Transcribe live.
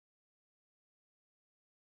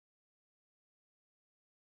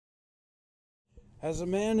As a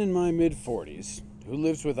man in my mid-40s who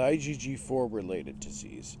lives with IgG4-related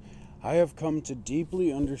disease, I have come to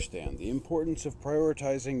deeply understand the importance of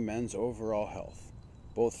prioritizing men's overall health,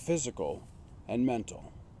 both physical and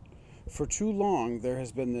mental. For too long, there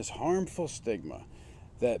has been this harmful stigma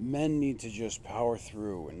that men need to just power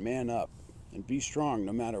through and man up and be strong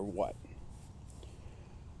no matter what.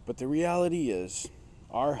 But the reality is,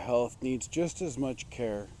 our health needs just as much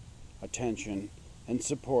care, attention, and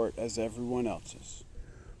support as everyone else's.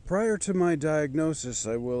 Prior to my diagnosis,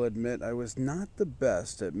 I will admit I was not the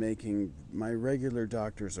best at making my regular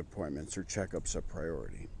doctor's appointments or checkups a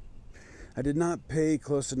priority. I did not pay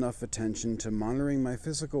close enough attention to monitoring my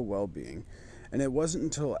physical well-being, and it wasn't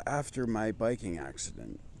until after my biking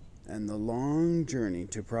accident and the long journey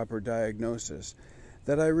to proper diagnosis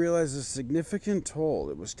that I realized the significant toll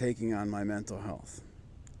it was taking on my mental health.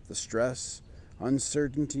 The stress,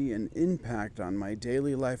 uncertainty, and impact on my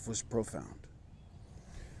daily life was profound.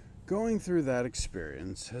 Going through that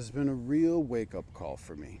experience has been a real wake-up call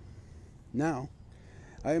for me. Now,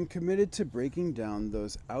 I am committed to breaking down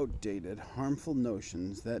those outdated, harmful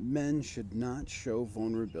notions that men should not show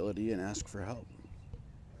vulnerability and ask for help.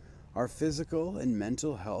 Our physical and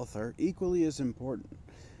mental health are equally as important,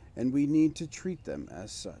 and we need to treat them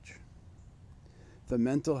as such. The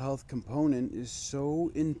mental health component is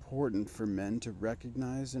so important for men to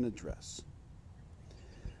recognize and address.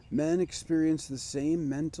 Men experience the same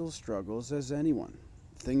mental struggles as anyone,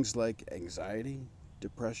 things like anxiety,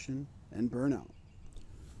 depression, and burnout.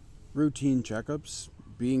 Routine checkups,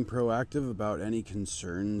 being proactive about any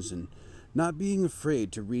concerns, and not being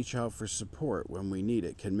afraid to reach out for support when we need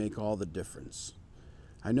it can make all the difference.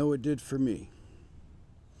 I know it did for me.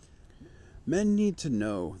 Men need to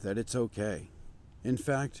know that it's okay. In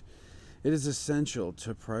fact, it is essential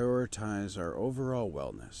to prioritize our overall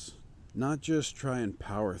wellness, not just try and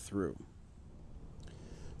power through.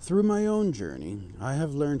 Through my own journey, I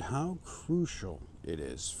have learned how crucial it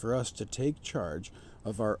is for us to take charge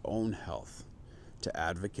of our own health, to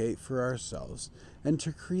advocate for ourselves, and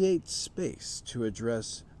to create space to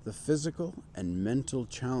address the physical and mental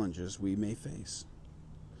challenges we may face.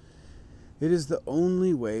 It is the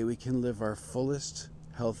only way we can live our fullest,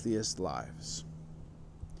 healthiest lives.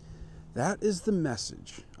 That is the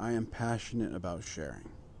message I am passionate about sharing.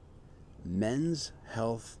 Men's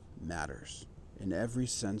health matters in every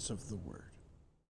sense of the word.